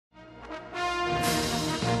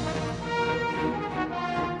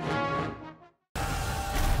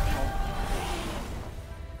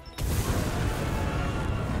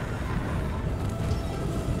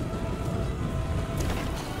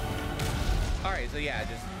All right, so yeah,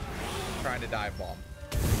 just trying to dive bomb.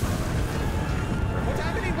 What's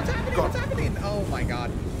happening? What's happening? What's happening? Oh my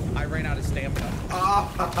god. I ran out of stamina.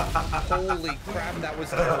 Holy crap, that was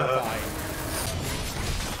terrifying.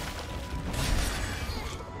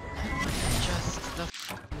 Just the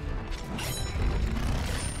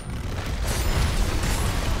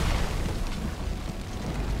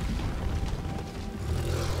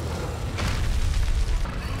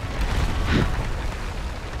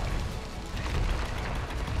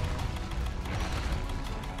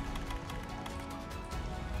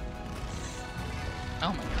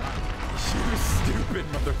Oh my god. You stupid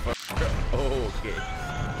motherfucker. Okay.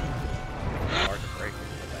 Hard to break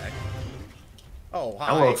into the back. Oh, hi.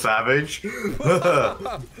 Hello, Savage.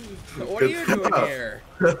 What are you doing here?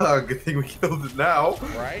 Good thing we killed it now.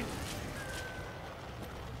 Right?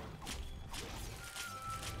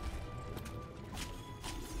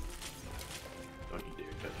 Don't you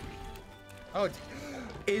dare touch me. Oh,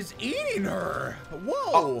 is eating her. Whoa.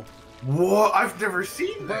 Oh. What? I've never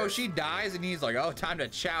seen Bro, this. she dies and he's like, oh, time to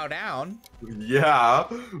chow down. Yeah.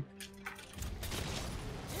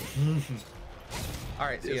 All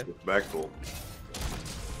right, see ya. Disrespectful.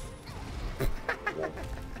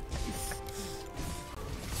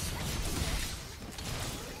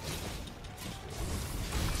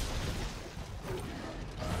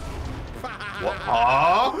 What?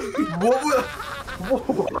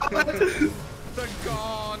 What? The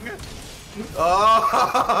gong.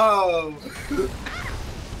 Oh!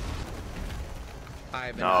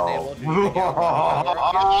 I've been No. unable to figure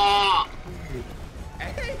out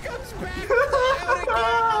and he comes back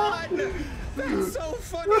out again. That's so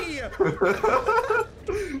funny.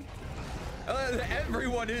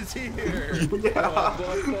 Everyone is here. Oh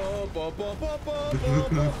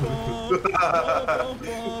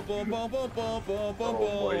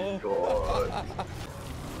my god.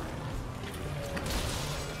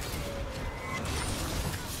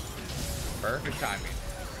 Perfect timing.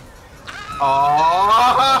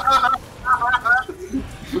 Oh!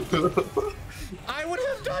 I would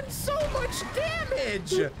have done so much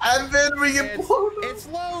damage. And then we get blown up. It's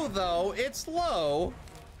low though. It's low.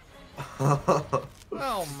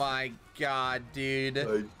 Oh my god, dude.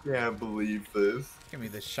 I can't believe this. Give me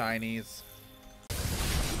the shinies.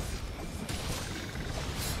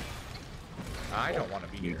 I don't want to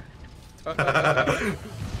be here.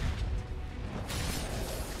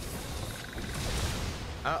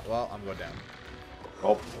 Oh, well, I'm going down.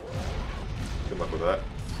 Oh. Good luck with that.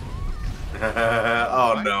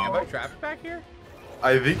 Oh Am no. I trapped back here?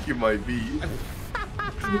 I think you might be.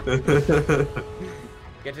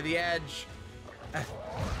 Get to the edge.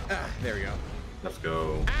 There we go. Let's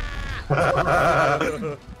go.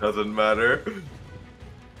 Doesn't matter.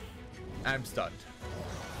 I'm stunned.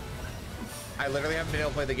 I literally haven't been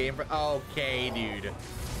able to play the game for... Okay, dude.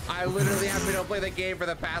 I literally haven't been able to play the game for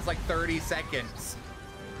the past, like, 30 seconds.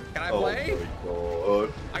 Can I play? Oh my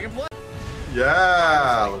god. I can play.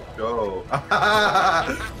 Yeah, let's go.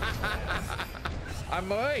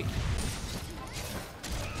 I'm awake.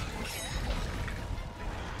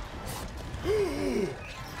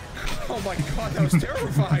 Oh my god, that was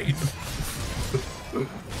terrifying.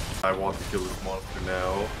 I want to kill this monster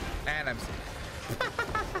now. And I'm sick.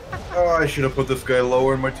 Oh, I should have put this guy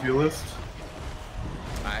lower in my tier list.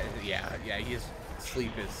 Yeah, his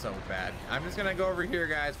sleep is so bad. I'm just gonna go over here,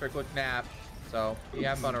 guys, for a quick nap. So, you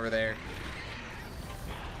have fun over there.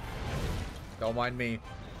 Don't mind me.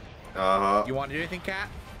 Uh-huh. You want to do anything, cat?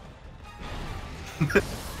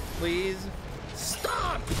 Please?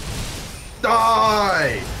 Stop!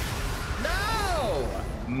 Die!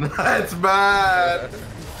 No! That's bad!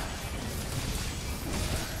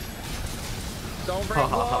 Don't bring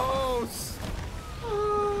close!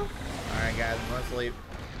 Alright, guys, I'm gonna sleep.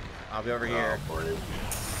 I'll be over here. Oh boy.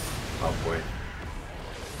 Oh boy.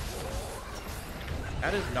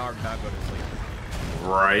 How does Narg not go to sleep?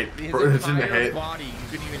 Right. His It's in the entire head. body, you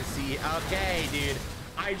couldn't even see. Okay, dude.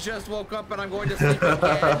 I just woke up and I'm going to sleep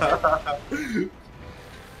again.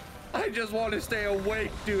 I just want to stay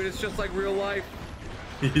awake, dude. It's just like real life.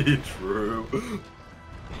 True.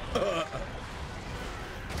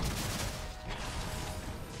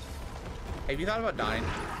 Have you thought about dying?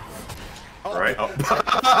 Oh. Right. Oh.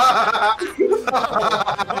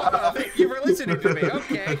 Oh, thank you for listening to me.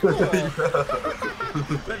 Okay, cool.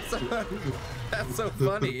 That's so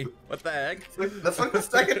funny. What the heck? That's like the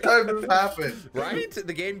second time this happened. Right?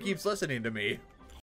 The game keeps listening to me.